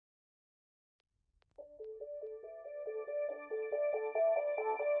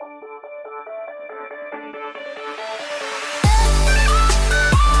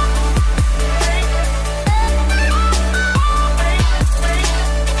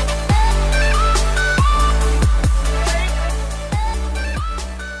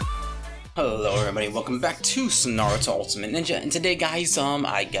welcome back to Naruto Ultimate Ninja. And today, guys,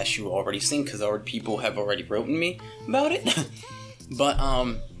 I guess you already seen because people have already written me about it. But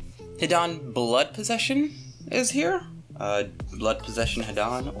Hidan Blood Possession is here. Blood Possession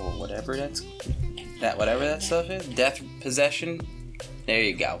Hidan, or whatever whatever that stuff is. Death Possession. There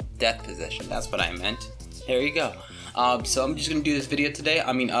you go. Death Possession. That's what I meant. There you go. So I'm just gonna do this video today.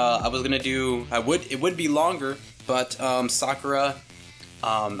 I mean, I was gonna do. It would be longer, but Sakura.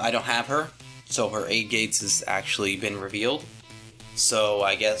 I don't have her, so her 8 gates has actually been revealed. So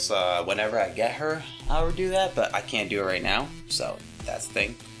I guess whenever I get her, I'll do that, but I can't do it right now, so that's the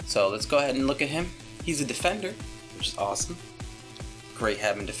thing. So let's go ahead and look at him. He's a defender, which is awesome. Great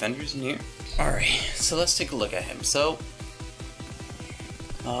having defenders in here. Alright, so let's take a look at him. So,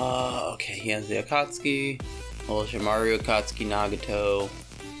 okay, he has the Akatsuki, Orochimaru, Akatsuki, Nagato,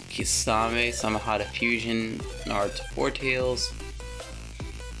 Kisame, Samahata Fusion, Naruto Four Tails,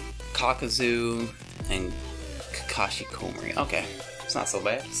 Kakazu, and Kakashi Komori. Okay, it's not so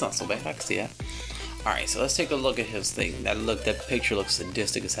bad. It's not so bad. I can see that. Alright, so let's take a look at his thing. That picture looks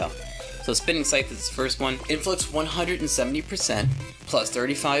sadistic as hell. So Spinning Scythe is his first one. Inflicts 170% plus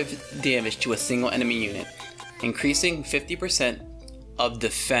 35 damage to a single enemy unit, increasing 50% of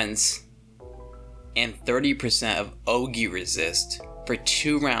defense and 30% of Ogi resist for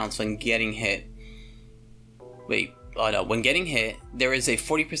 2 rounds when getting hit. Wait. Oh no, when getting hit, there is a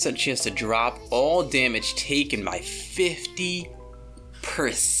 40% chance to drop all damage taken by 50%.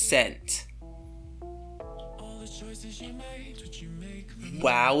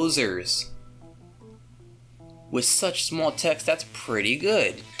 Wowzers. With such small text, that's pretty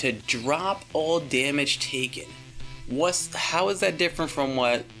good. To drop all damage taken. How is that different from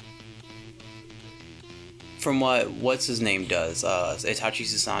what's his name does? Itachi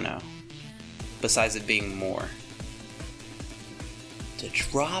Susano. Besides it being more. To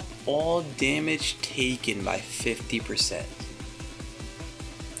drop all damage taken by 50%.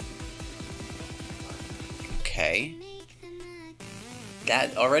 Okay.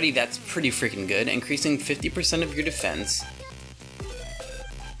 That's pretty freaking good. Increasing 50% of your defense.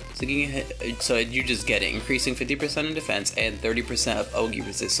 So you just get it. Increasing 50% in defense and 30% of Ogi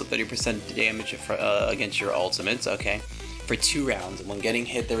resist. So 30% damage against your ultimates. Okay. For 2 rounds. When getting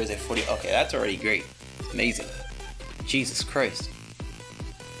hit, there is a 40. Okay, that's already great. Amazing. Jesus Christ.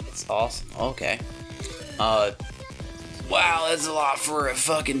 It's awesome. Okay. Wow, that's a lot for a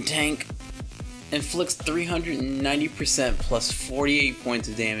fucking tank. Inflicts 390% plus 48 points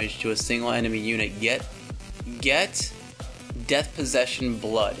of damage to a single enemy unit. Get Death Possession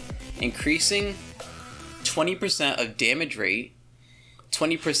Blood, increasing 20% of damage rate,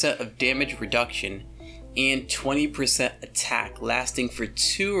 20% of damage reduction, and 20% attack, lasting for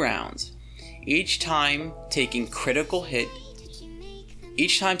 2 rounds. Each time taking critical hit,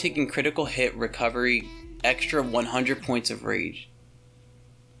 recovery extra 100 points of rage.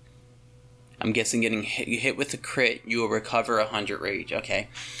 I'm guessing getting hit with a crit, you will recover 100 rage. Okay.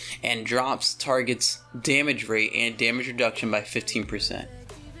 And drops targets damage rate and damage reduction by 15%.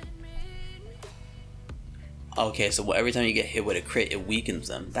 Okay, so every time you get hit with a crit, it weakens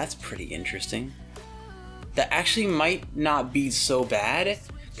them. That's pretty interesting. That actually might not be so bad,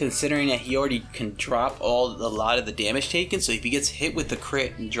 considering that he already can drop a lot of the damage taken. So if he gets hit with the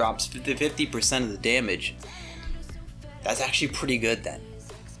crit and drops 50% of the damage, that's actually pretty good then.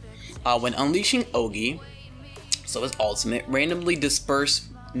 When unleashing Ogi, so his ultimate, randomly disperse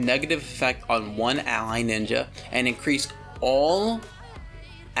negative effect on one ally ninja and increase all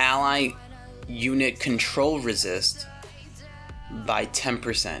ally unit control resist by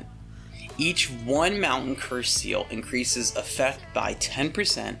 10%. Each 1 mountain curse seal increases effect by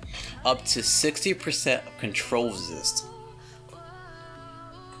 10% up to 60% of control resist.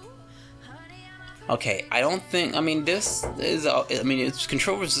 Okay, its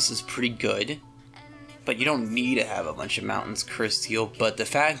control resist is pretty good, but you don't need to have a bunch of mountains curse seal. But the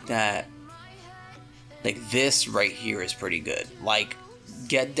fact that, like, this right here is pretty good. Like,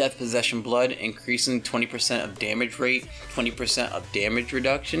 get Death Possession Blood, increasing 20% of damage rate, 20% of damage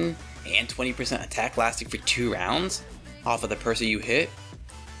reduction, and 20% attack lasting for 2 rounds off of the person you hit.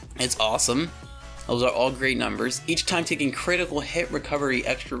 It's awesome. Those are all great numbers. Each time taking critical hit, recovery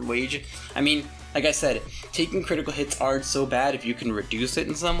extra wage. I mean, like I said, taking critical hits aren't so bad if you can reduce it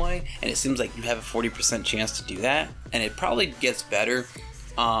in some way, and it seems like you have a 40% chance to do that. And it probably gets better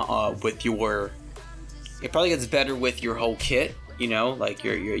with your. It probably gets better with your whole kit. You know, like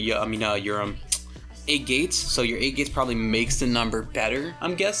your 8 gates. So your 8 gates probably makes the number better,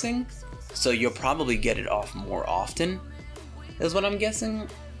 I'm guessing. So you'll probably get it off more often, is what I'm guessing.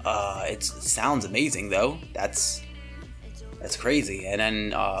 It sounds amazing though. That's crazy. And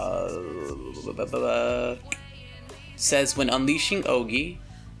then says when unleashing Ogi,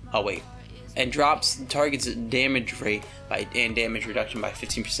 oh wait, and drops target's damage rate and damage reduction by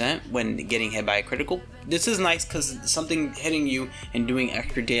 15% when getting hit by a critical. This is nice because something hitting you and doing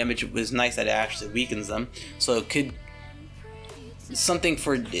extra damage was nice that it actually weakens them. So it could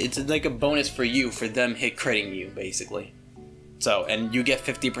it's like a bonus for you for them hit critting you basically. So, and you get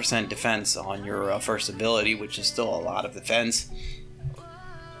 50% defense on your first ability, which is still a lot of defense.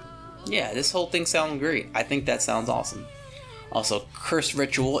 Yeah, this whole thing sounds great. I think that sounds awesome. Also, Curse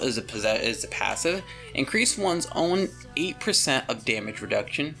Ritual is a passive. Increase one's own 8% of damage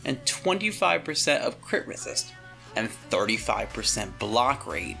reduction and 25% of crit resist and 35% block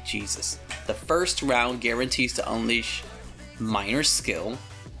rate. Jesus. The first round guarantees to unleash minor skill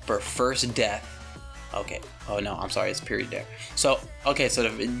for first death. Okay. Oh no, I'm sorry, it's period there. So, okay, so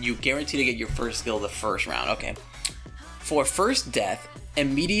you guarantee to get your first skill the first round. Okay. For first death,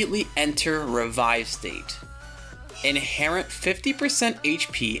 immediately enter revive state. Inherent 50%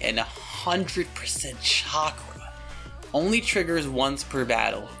 HP and 100% chakra. Only triggers once per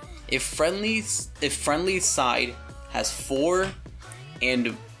battle. If friendly side has 4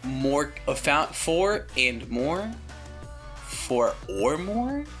 and more, 4 or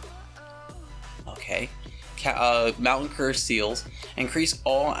more. Okay. Mountain Curse Seals increase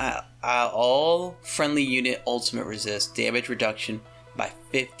all friendly unit ultimate resist damage reduction by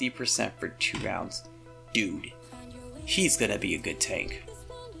 50% for 2 rounds. Dude, he's gonna be a good tank.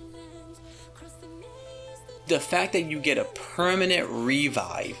 The fact that you get a permanent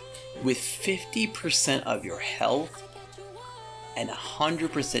revive with 50% of your health and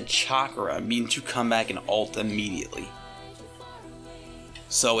 100% chakra means you come back and ult immediately.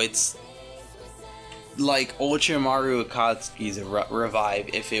 So it's like Orochimaru Akatsuki's revive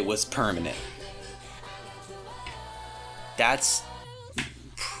if it was permanent. That's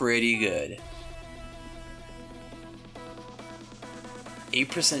pretty good.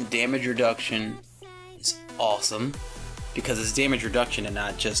 8% damage reduction is awesome because it's damage reduction and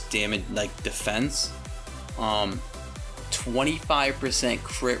not just damage like defense. 25%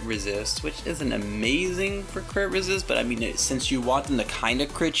 crit resist, which isn't amazing for crit resist, but I mean, since you want them to kind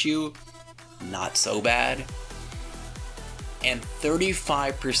of crit you, not so bad. And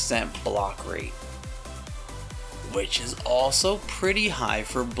 35% block rate, which is also pretty high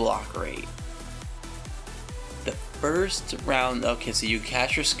for block rate. The first round, okay, so you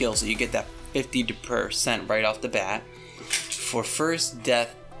cast your skill, so you get that 50% right off the bat. For first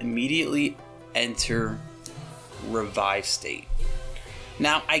death, immediately enter revive state.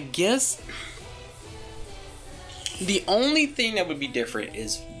 Now, I guess the only thing that would be different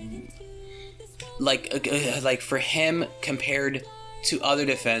is like for him compared to other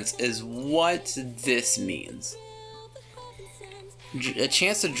defense is what this means. A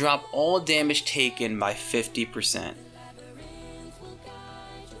chance to drop all damage taken by 50%.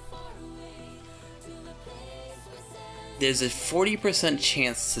 There's a 40%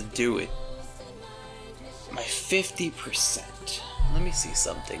 chance to do it by 50%. Let me see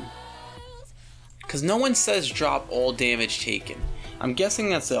something. Because no one says drop all damage taken. I'm guessing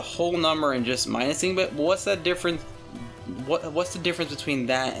that's a whole number and just minusing, but what's that difference? What's the difference between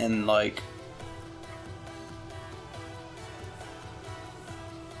that and like...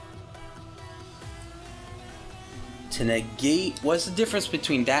 to negate? What's the difference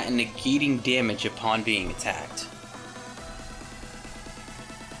between that and negating damage upon being attacked?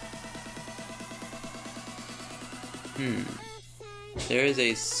 There is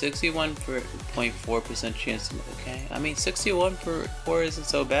a 61.4% chance to, okay, I mean 61.4 isn't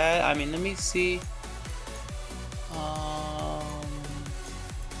so bad. I mean, let me see.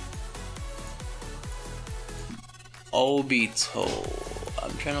 Obito.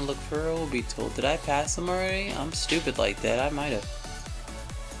 I'm trying to look for Obito. Did I pass him already? I'm stupid like that. I might have.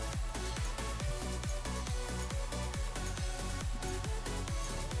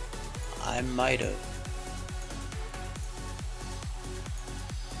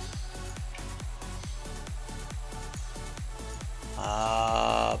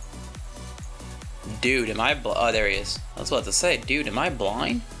 Dude, am I oh, there he is. I was about to say, dude, am I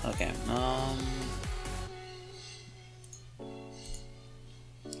blind? Okay,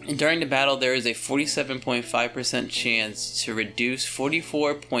 during the battle, there is a 47.5% chance to reduce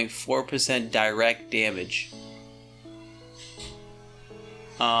 44.4% direct damage.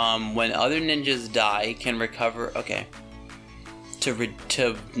 When other ninjas die, can recover, okay. To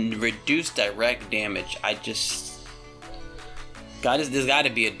reduce direct damage, there's got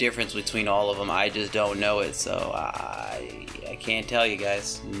to be a difference between all of them. I just don't know it, so I can't tell you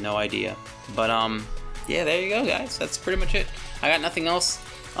guys. No idea. But yeah, there you go, guys. That's pretty much it. I got nothing else.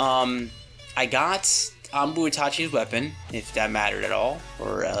 I got Anbu Itachi's weapon, if that mattered at all,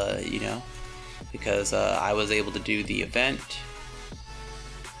 or you know, because I was able to do the event.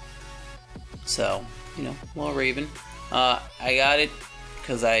 So, you know, well, Raven. I got it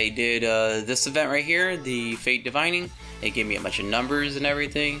because I did this event right here, the Fate Divining. It gave me a bunch of numbers and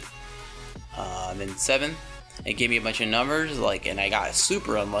everything. I'm in 7th. It gave me a bunch of numbers, like, and I got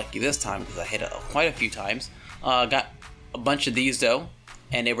super unlucky this time because I hit quite a few times. Got a bunch of these though,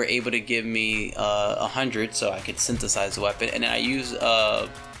 and they were able to give me 100, so I could synthesize the weapon. And then I used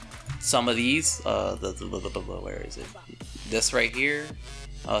some of these. Where is it? This right here,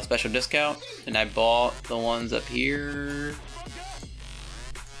 special discount. And I bought the ones up here.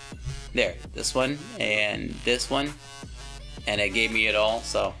 There, this one and this one, and it gave me it all.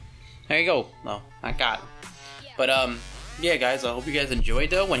 So there you go. No, I got it. But yeah, guys, I hope you guys enjoyed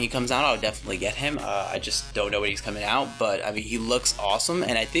though. When he comes out, I'll definitely get him. I just don't know when he's coming out, but I mean, he looks awesome,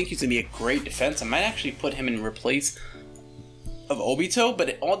 and I think he's gonna be a great defense. I might actually put him in replace of Obito, but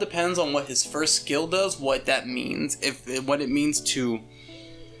it all depends on what his first skill does, what that means, what it means to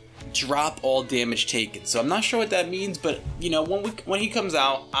drop all damage taken. So I'm not sure what that means, but you know, when he comes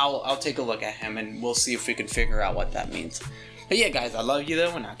out, I'll take a look at him and we'll see if we can figure out what that means. But yeah, guys, I love you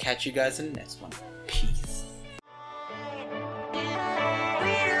though, and I'll catch you guys in the next one. Peace.